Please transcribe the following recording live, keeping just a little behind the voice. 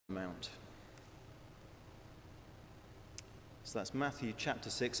Mount. So that's Matthew chapter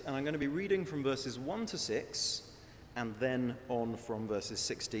 6, and I'm going to be reading from verses 1 to 6 and then on from verses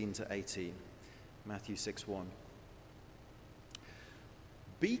 16 to 18. Matthew 6:1.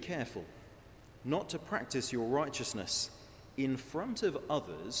 Be careful not to practice your righteousness in front of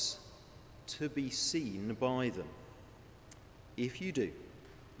others to be seen by them. If you do,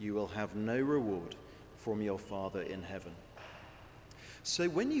 you will have no reward from your Father in heaven. So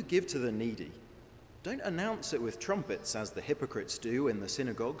when you give to the needy, don't announce it with trumpets as the hypocrites do in the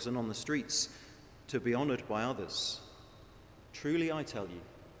synagogues and on the streets to be honored by others. Truly I tell you,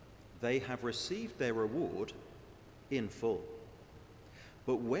 they have received their reward in full.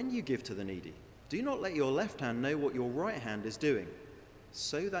 But when you give to the needy, do not let your left hand know what your right hand is doing,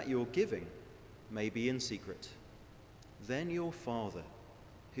 so that your giving may be in secret. Then your Father,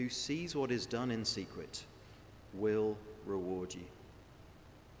 who sees what is done in secret, will reward you.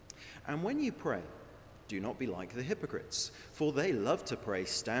 And when you pray, do not be like the hypocrites, for they love to pray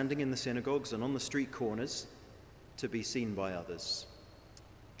standing in the synagogues and on the street corners to be seen by others.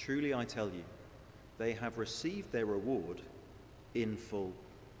 Truly I tell you, they have received their reward in full.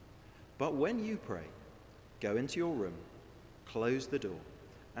 But when you pray, go into your room, close the door,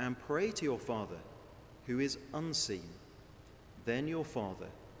 and pray to your Father who is unseen. Then your Father,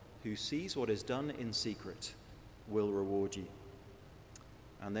 who sees what is done in secret, will reward you.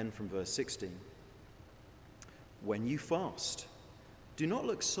 And then from verse 16. When you fast, do not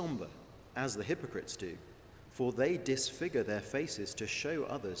look somber as the hypocrites do, for they disfigure their faces to show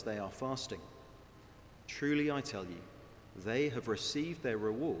others they are fasting. Truly I tell you, they have received their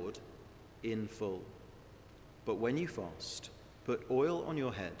reward in full. But when you fast, put oil on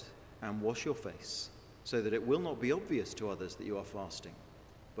your head and wash your face, so that it will not be obvious to others that you are fasting,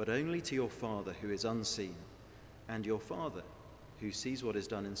 but only to your Father who is unseen. And your Father, who sees what is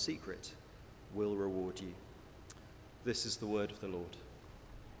done in secret, will reward you. This is the word of the Lord.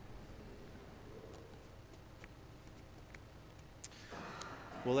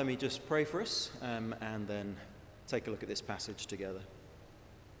 Well, let me just pray for us and then take a look at this passage together.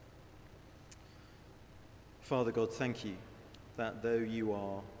 Father God, thank you that though you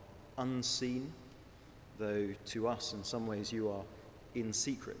are unseen, though to us in some ways you are in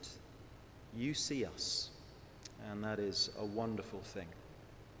secret, you see us, and that is a wonderful thing.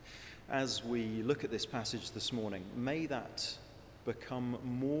 As we look at this passage this morning, may that become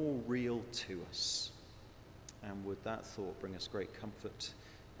more real to us. And would that thought bring us great comfort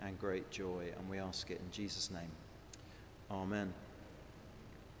and great joy, and we ask it in Jesus' name. Amen.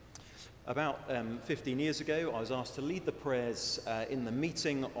 About 15 years ago, I was asked to lead the prayers in the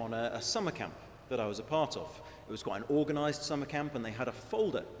meeting on a summer camp that I was a part of. It was quite an organised summer camp, and they had a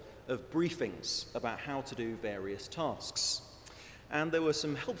folder of briefings about how to do various tasks. And there were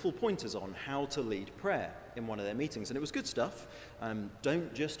some helpful pointers on how to lead prayer in one of their meetings, and it was good stuff.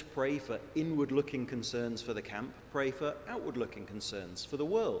 Don't just pray for inward-looking concerns for the camp, pray for outward-looking concerns for the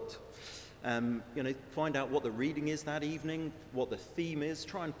world. Find out what the reading is that evening, what the theme is,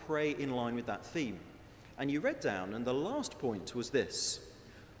 try and pray in line with that theme. And you read down, and the last point was this: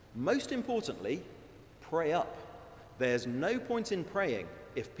 most importantly, pray up. There's no point in praying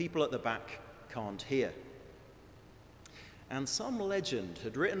if people at the back can't hear. And some legend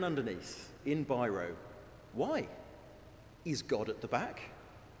had written underneath in biro, why? Is God at the back?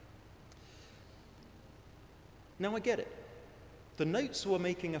 Now I get it. The notes were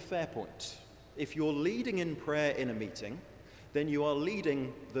making a fair point. If you're leading in prayer in a meeting, then you are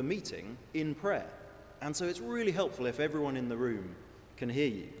leading the meeting in prayer. And so it's really helpful if everyone in the room can hear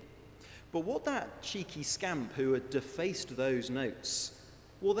you. But what that cheeky scamp who had defaced those notes,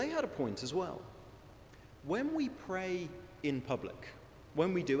 well, they had a point as well. When we pray in public,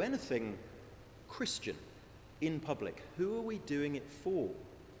 when we do anything Christian in public, who are we doing it for?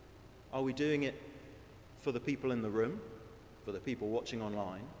 Are we doing it for the people in the room, for the people watching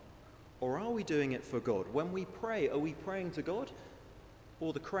online, or are we doing it for God? When we pray, are we praying to God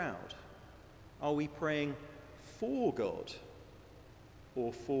or the crowd? Are we praying for God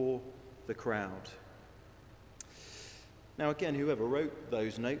or for the crowd? Now again, whoever wrote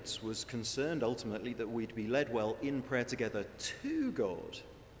those notes was concerned ultimately that we'd be led well in prayer together to God.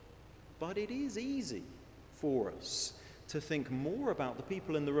 But it is easy for us to think more about the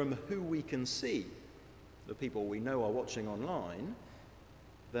people in the room who we can see, the people we know are watching online,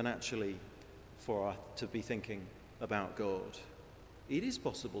 than actually for us to be thinking about God. It is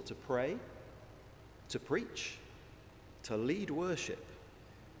possible to pray, to preach, to lead worship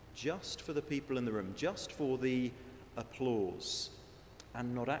just for the people in the room, just for the applause,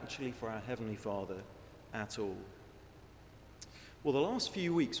 and not actually for our Heavenly Father at all. Well, the last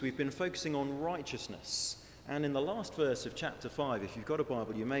few weeks we've been focusing on righteousness. And in the last verse of chapter 5, if you've got a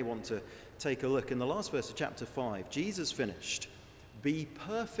Bible, you may want to take a look. In the last verse of chapter 5, Jesus finished, "Be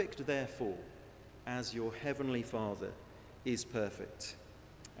perfect, therefore, as your heavenly Father is perfect."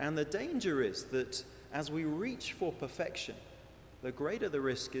 And the danger is that as we reach for perfection, the greater the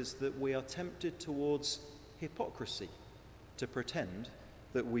risk is that we are tempted towards hypocrisy, to pretend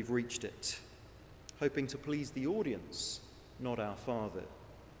that we've reached it, hoping to please the audience, not our Father.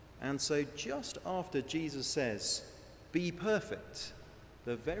 And so just after Jesus says, "Be perfect,"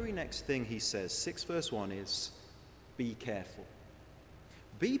 the very next thing he says, 6 verse 1, is, "Be careful."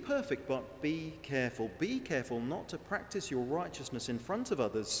 Be perfect, but be careful. Be careful not to practice your righteousness in front of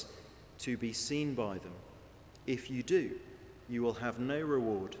others to be seen by them. If you do, you will have no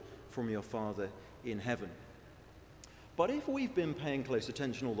reward from your Father in heaven. But if we've been paying close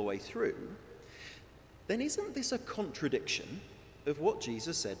attention all the way through, then isn't this a contradiction of what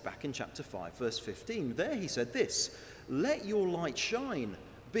Jesus said back in chapter 5, verse 15? There he said this, "Let your light shine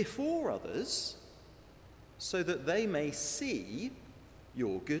before others so that they may see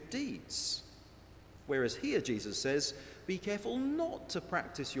your good deeds." Whereas here Jesus says, "Be careful not to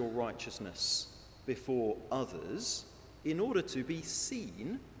practice your righteousness before others in order to be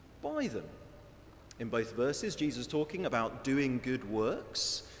seen by them." In both verses, Jesus is talking about doing good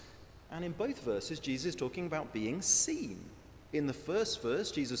works, and in both verses, Jesus is talking about being seen. In the first verse,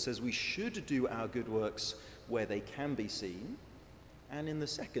 Jesus says we should do our good works where they can be seen, and in the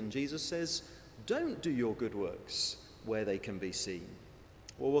second, Jesus says, don't do your good works where they can be seen.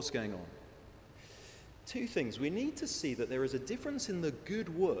 Well, what's going on? Two things. We need to see that there is a difference in the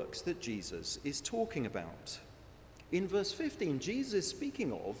good works that Jesus is talking about. In verse 15, Jesus is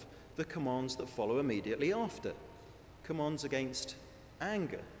speaking of the commands that follow immediately after. Commands against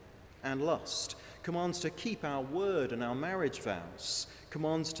anger and lust. Commands to keep our word and our marriage vows.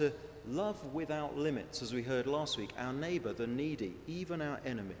 Commands to love without limits, as we heard last week, our neighbour, the needy, even our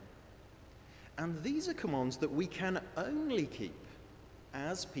enemy. And these are commands that we can only keep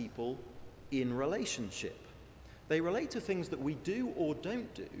as people in relationship. They relate to things that we do or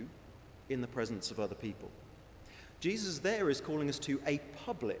don't do in the presence of other people. Jesus there is calling us to a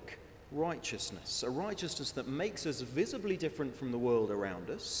public righteousness, a righteousness that makes us visibly different from the world around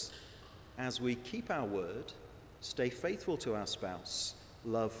us as we keep our word, stay faithful to our spouse,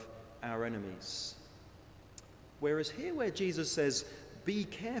 love our enemies. Whereas here where Jesus says, "Be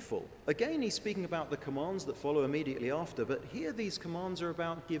careful," again he's speaking about the commands that follow immediately after, but here these commands are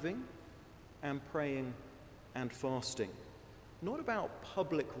about giving and praying and fasting. Not about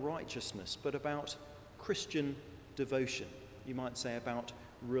public righteousness, but about Christian devotion. You might say about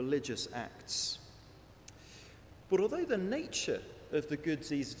religious acts. But although the nature of the good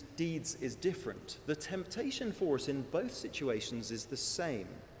deeds is different, the temptation for us in both situations is the same,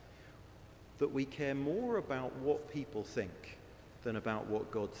 that we care more about what people think than about what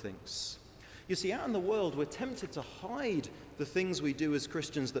God thinks. You see, out in the world, we're tempted to hide the things we do as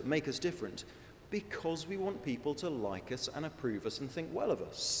Christians that make us different because we want people to like us and approve us and think well of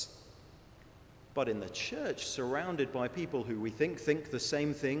us. But in the church, surrounded by people who we think the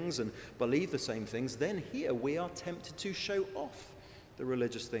same things and believe the same things, then here we are tempted to show off the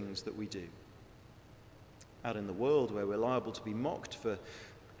religious things that we do. Out in the world, where we're liable to be mocked for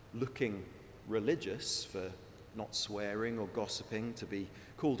looking religious, for not swearing or gossiping, to be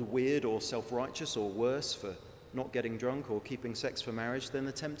called weird or self-righteous, or worse, for not getting drunk or keeping sex for marriage, then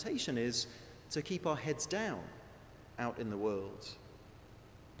the temptation is to keep our heads down out in the world.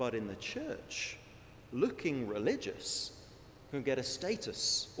 But in the church, looking religious can get a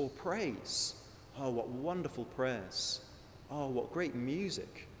status or praise. Oh, what wonderful prayers. Oh, what great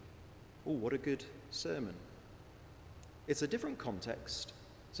music. Oh, what a good sermon. It's a different context.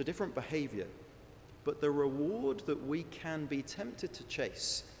 It's a different behavior. But the reward that we can be tempted to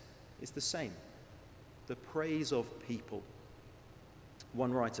chase is the same. The praise of people.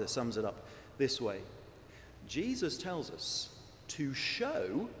 One writer sums it up this way. Jesus tells us to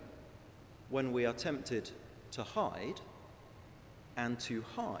show when we are tempted to hide, and to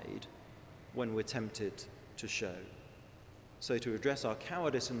hide when we're tempted to show. So to address our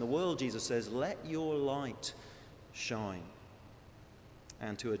cowardice in the world, Jesus says, "Let your light shine."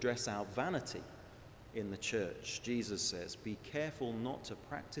 And to address our vanity in the church, Jesus says, "Be careful not to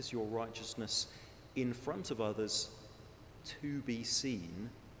practice your righteousness in front of others to be seen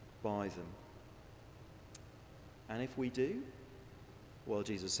by them." And if we do, well,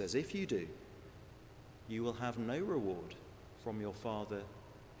 Jesus says, if you do, you will have no reward from your Father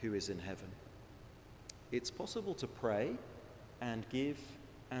who is in heaven. It's possible to pray and give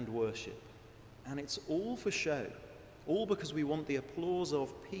and worship, and it's all for show. all because we want the applause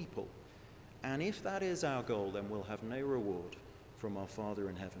of people. And if that is our goal, then we'll have no reward from our Father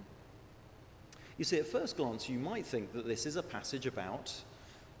in heaven. You see, at first glance, you might think that this is a passage about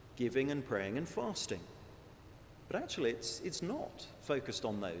giving and praying and fasting. But actually, it's not focused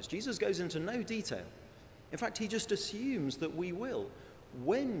on those. Jesus goes into no detail. In fact, he just assumes that we will.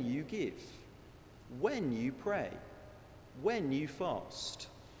 When you give, when you pray, when you fast.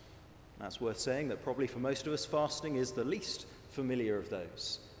 That's worth saying that probably for most of us, fasting is the least familiar of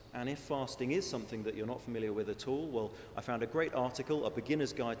those. And if fasting is something that you're not familiar with at all, well, I found a great article, A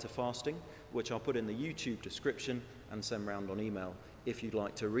Beginner's Guide to Fasting, which I'll put in the YouTube description and send round on email if you'd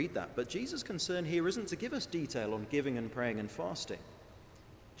like to read that. But Jesus' concern here isn't to give us detail on giving and praying and fasting.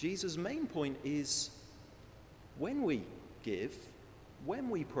 Jesus' main point is when we give, when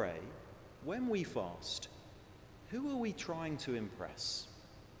we pray, when we fast, who are we trying to impress?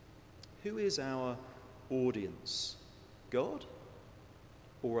 Who is our audience? God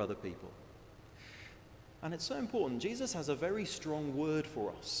or other people? And it's so important. Jesus has a very strong word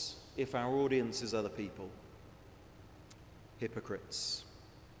for us if our audience is other people. Hypocrites.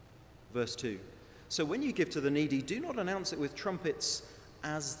 Verse 2. So when you give to the needy, do not announce it with trumpets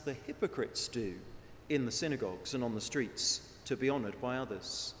as the hypocrites do in the synagogues and on the streets to be honored by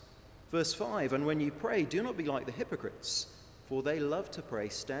others. Verse 5. And when you pray, do not be like the hypocrites, for they love to pray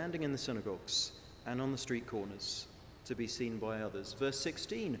standing in the synagogues and on the street corners to be seen by others. Verse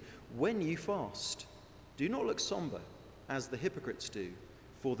 16. When you fast, do not look somber as the hypocrites do,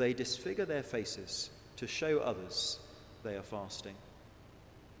 for they disfigure their faces to show others they are fasting.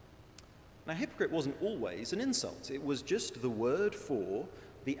 Now, hypocrite wasn't always an insult. It was just the word for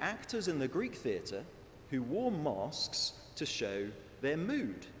the actors in the Greek theatre who wore masks to show their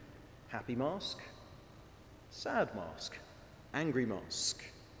mood. Happy mask, sad mask, angry mask.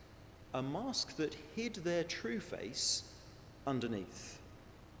 A mask that hid their true face underneath.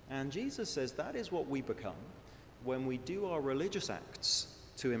 And Jesus says that is what we become when we do our religious acts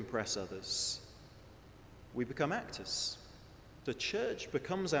to impress others. We become actors. The church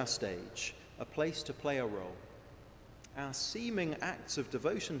becomes our stage, a place to play a role. Our seeming acts of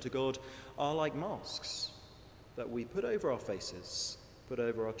devotion to God are like masks that we put over our faces, put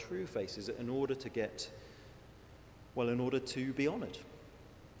over our true faces in order to be honoured,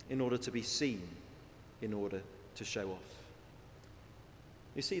 in order to be seen, in order to show off.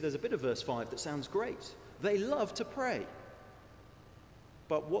 You see, there's a bit of verse 5 that sounds great. They love to pray.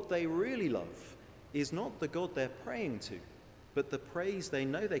 But what they really love is not the God they're praying to, but the praise they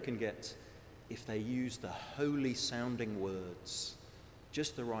know they can get if they use the holy sounding words,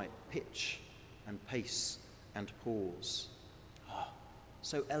 just the right pitch and pace and pause.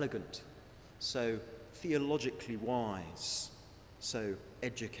 So elegant, so theologically wise, so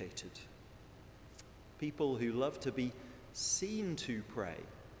educated. People who love to be seen to pray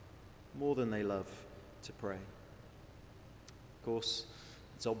more than they love to pray. Of course,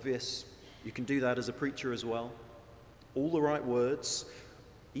 it's obvious. You can do that as a preacher as well. All the right words,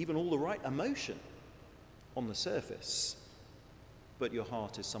 even all the right emotion on the surface, but your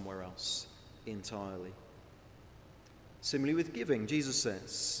heart is somewhere else entirely. Similarly with giving, Jesus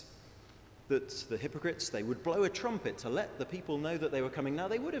says that the hypocrites, they would blow a trumpet to let the people know that they were coming. Now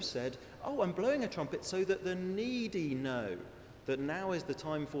they would have said, oh, I'm blowing a trumpet so that the needy know that now is the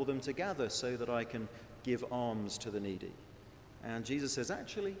time for them to gather so that I can give alms to the needy. And Jesus says,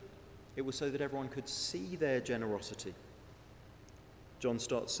 actually, it was so that everyone could see their generosity. John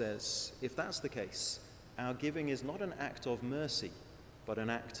Stott says, if that's the case, our giving is not an act of mercy, but an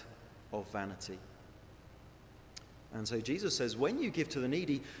act of vanity. And so Jesus says, when you give to the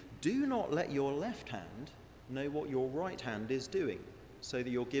needy, do not let your left hand know what your right hand is doing, so that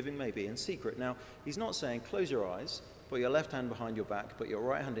your giving may be in secret. Now, he's not saying close your eyes, put your left hand behind your back, put your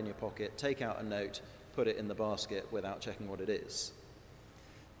right hand in your pocket, take out a note, put it in the basket without checking what it is.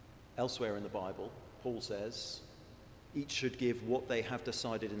 Elsewhere in the Bible, Paul says, each should give what they have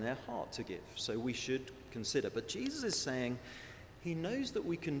decided in their heart to give. So we should consider. But Jesus is saying he knows that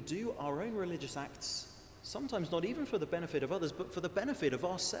we can do our own religious acts, sometimes not even for the benefit of others, but for the benefit of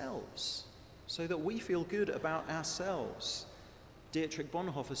ourselves, so that we feel good about ourselves. Dietrich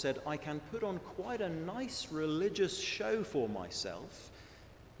Bonhoeffer said, I can put on quite a nice religious show for myself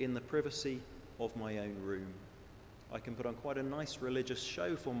in the privacy of my own room. I can put on quite a nice religious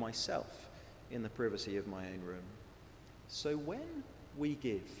show for myself in the privacy of my own room. So when we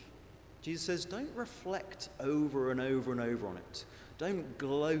give, Jesus says, don't reflect over and over and over on it. Don't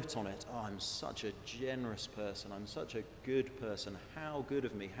gloat on it. Oh, I'm such a generous person. I'm such a good person. How good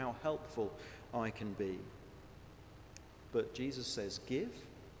of me. How helpful I can be. But Jesus says, give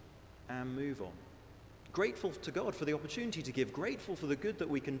and move on. Grateful to God for the opportunity to give, grateful for the good that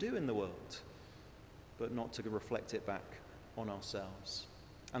we can do in the world, but not to reflect it back on ourselves.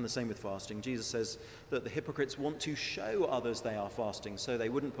 And the same with fasting. Jesus says that the hypocrites want to show others they are fasting, so they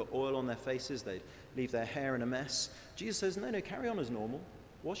wouldn't put oil on their faces, they'd leave their hair in a mess. Jesus says, no, carry on as normal.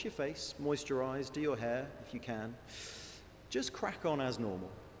 Wash your face, moisturize, do your hair if you can. Just crack on as normal.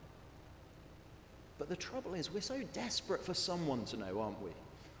 But the trouble is, we're so desperate for someone to know, aren't we?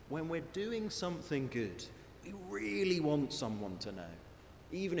 When we're doing something good, we really want someone to know.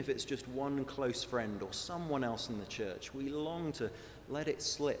 Even if it's just one close friend or someone else in the church, we long to let it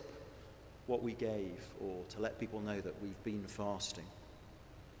slip what we gave, or to let people know that we've been fasting.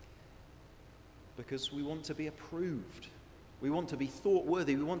 Because we want to be approved. We want to be thought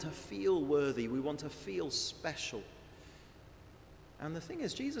worthy. We want to feel worthy. We want to feel special. And the thing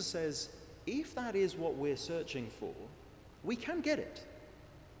is, Jesus says, if that is what we're searching for, we can get it.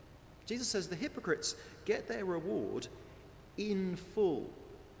 Jesus says the hypocrites get their reward in full.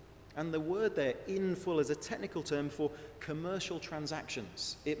 And the word there, in full, is a technical term for commercial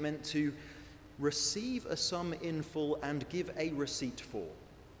transactions. It meant to receive a sum in full and give a receipt for.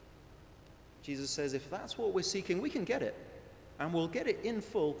 Jesus says if that's what we're seeking, we can get it. And we'll get it in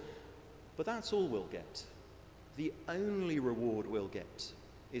full, but that's all we'll get. The only reward we'll get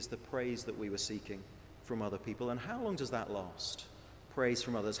is the praise that we were seeking from other people. And how long does that last? Praise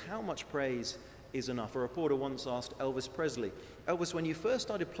from others. How much praise is enough? A reporter once asked Elvis Presley, Elvis, when you first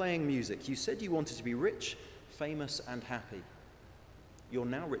started playing music, you said you wanted to be rich, famous, and happy. You're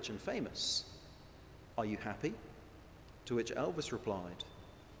now rich and famous. Are you happy? To which Elvis replied,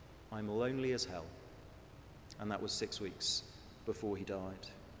 I'm lonely as hell. And that was 6 weeks before he died.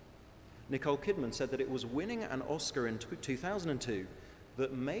 Nicole Kidman said that it was winning an Oscar in 2002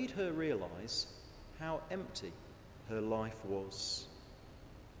 that made her realize how empty her life was.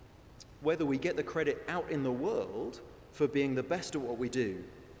 Whether we get the credit out in the world for being the best at what we do,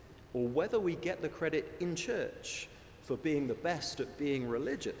 or whether we get the credit in church for being the best at being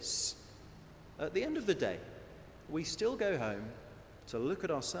religious, at the end of the day, we still go home to look at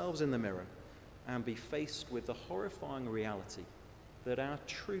ourselves in the mirror and be faced with the horrifying reality that our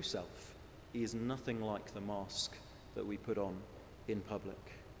true self is nothing like the mask that we put on in public.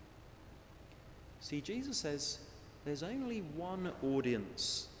 See, Jesus says there's only one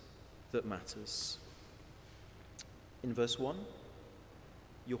audience that matters. In verse 1,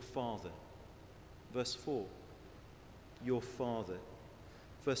 your Father. Verse 4, your Father.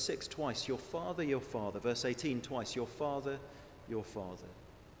 Verse 6, twice, your Father, your Father. Verse 18, twice, your Father, your Father.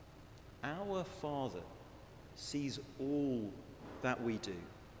 Our Father sees all that we do.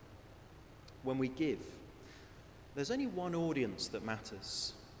 When we give, there's only one audience that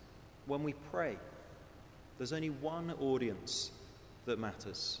matters. When we pray, there's only one audience that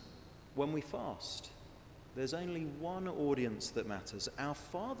matters. When we fast, there's only one audience that matters. Our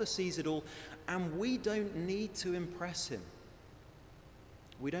Father sees it all, and we don't need to impress him.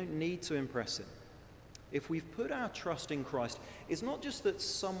 We don't need to impress him. If we've put our trust in Christ, it's not just that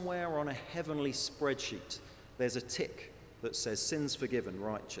somewhere on a heavenly spreadsheet there's a tick that says sins forgiven,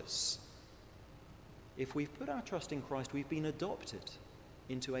 righteous. If we've put our trust in Christ, we've been adopted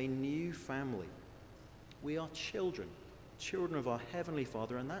into a new family. We are children of our Heavenly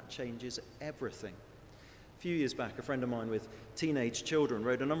Father, and that changes everything. A few years back, a friend of mine with teenage children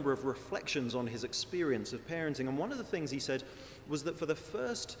wrote a number of reflections on his experience of parenting, and one of the things he said was that for the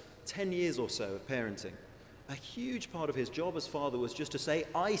first 10 years or so of parenting, a huge part of his job as father was just to say,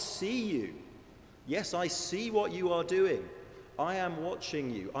 I see you. Yes, I see what you are doing. I am watching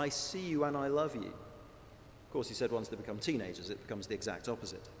you. I see you and I love you. Of course, he said once they become teenagers, it becomes the exact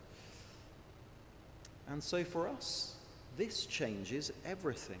opposite. And so for us, this changes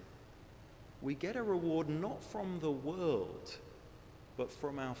everything. We get a reward not from the world, but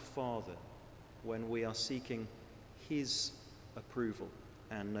from our Father when we are seeking his approval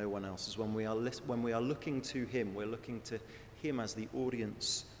and no one else's. When we are looking to him, we're looking to him as the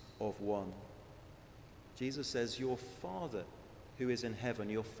audience of one. Jesus says, your Father who is in heaven,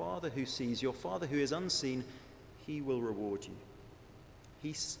 your Father who sees, your Father who is unseen, he will reward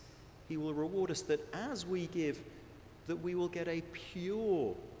you. He will reward us that as we give, that we will get a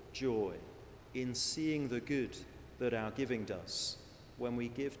pure joy in seeing the good that our giving does when we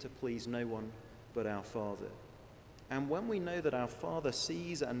give to please no one but our Father. And when we know that our Father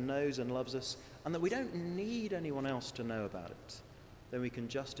sees and knows and loves us, and that we don't need anyone else to know about it, then we can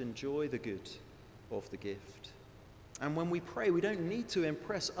just enjoy the good of the gift. And when we pray, we don't need to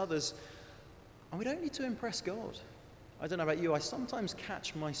impress others, and we don't need to impress God. I don't know about you, I sometimes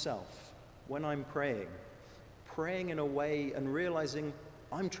catch myself when I'm praying in a way and realizing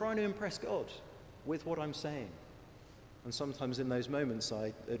I'm trying to impress God. with what I'm saying. And sometimes in those moments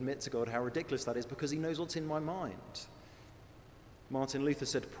I admit to God how ridiculous that is, because he knows what's in my mind. Martin Luther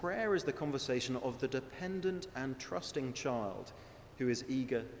said, prayer is the conversation of the dependent and trusting child who is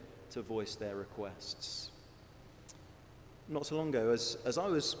eager to voice their requests. Not so long ago, as I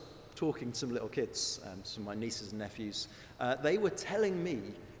was talking to some little kids, some of my nieces and nephews, they were telling me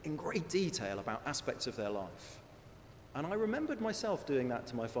in great detail about aspects of their life. And I remembered myself doing that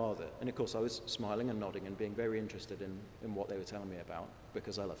to my father. And of course I was smiling and nodding and being very interested in what they were telling me about,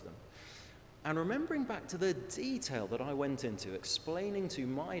 because I love them. And remembering back to the detail that I went into, explaining to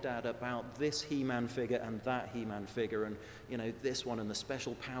my dad about this He-Man figure and that He-Man figure, and, you know, this one and the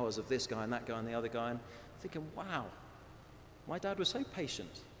special powers of this guy and that guy and the other guy, and thinking, wow, my dad was so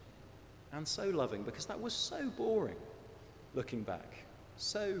patient and so loving, because that was so boring looking back.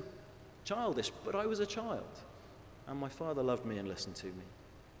 So childish, but I was a child. And my Father loved me and listened to me.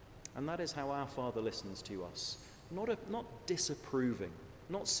 And that is how our Father listens to us. Not disapproving,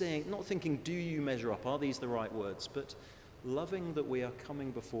 not thinking, do you measure up? Are these the right words? But loving that we are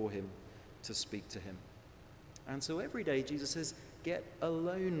coming before him to speak to him. And so every day Jesus says, get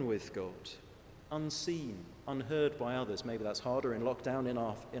alone with God, unseen, unheard by others. Maybe that's harder in lockdown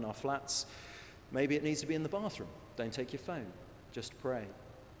in our flats. Maybe it needs to be in the bathroom. Don't take your phone, just pray.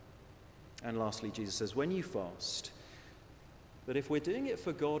 And lastly, Jesus says, when you fast, that if we're doing it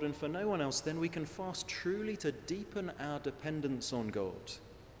for God and for no one else, then we can fast truly to deepen our dependence on God,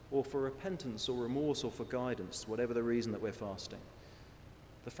 or for repentance or remorse or for guidance, whatever the reason that we're fasting.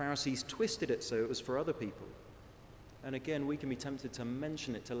 The Pharisees twisted it so it was for other people. And again, we can be tempted to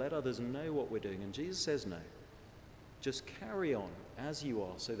mention it, to let others know what we're doing. And Jesus says no. Just carry on as you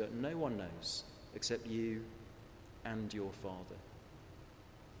are, so that no one knows except you and your Father.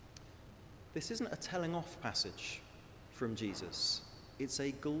 This isn't a telling off passage from Jesus. It's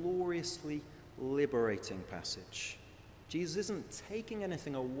a gloriously liberating passage. Jesus isn't taking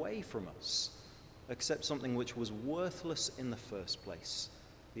anything away from us except something which was worthless in the first place,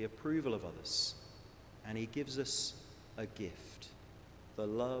 the approval of others. And he gives us a gift, the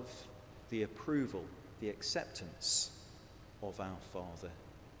love, the approval, the acceptance of our Father.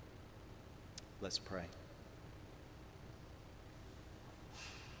 Let's pray.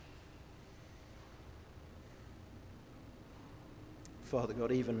 Father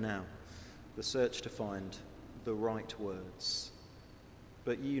God, even now, the search to find the right words.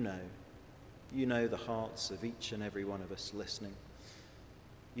 But you know the hearts of each and every one of us listening.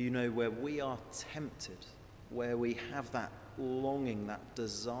 You know where we are tempted, where we have that longing, that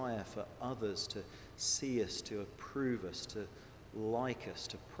desire for others to see us, to approve us, to like us,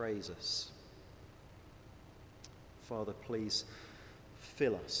 to praise us. Father, please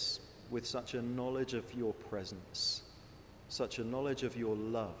fill us with such a knowledge of your presence, such a knowledge of your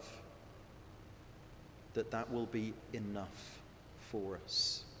love, that will be enough for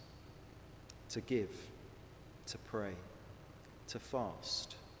us to give, to pray, to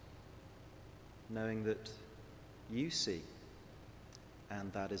fast, knowing that you see,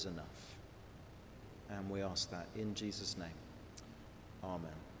 and that is enough. And we ask that in Jesus' name.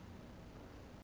 Amen.